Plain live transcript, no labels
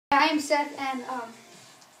I am Seth, and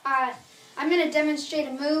I'm going to demonstrate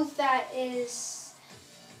a move that is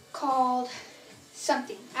called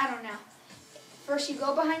something. I don't know. First, you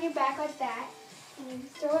go behind your back like that, and you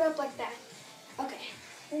throw it up like that. Okay.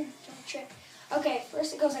 Don't trip. Okay,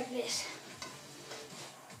 first it goes like this.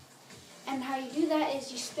 And how you do that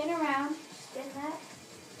is you spin around, spin that,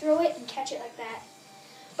 throw it, and catch it like that.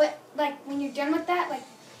 But, like, when you're done with that, like,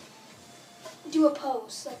 do a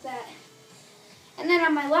pose like that. And then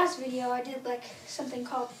on my last video, I did, like, something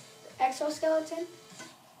called exoskeleton.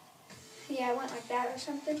 Yeah, I went like that or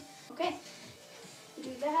something. Okay. You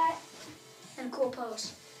do that, and cool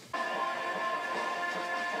pose.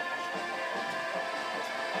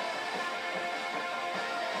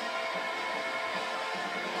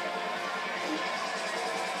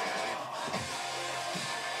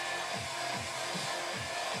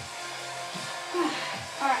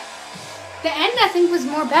 Alright. The end, I think, was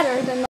more better than the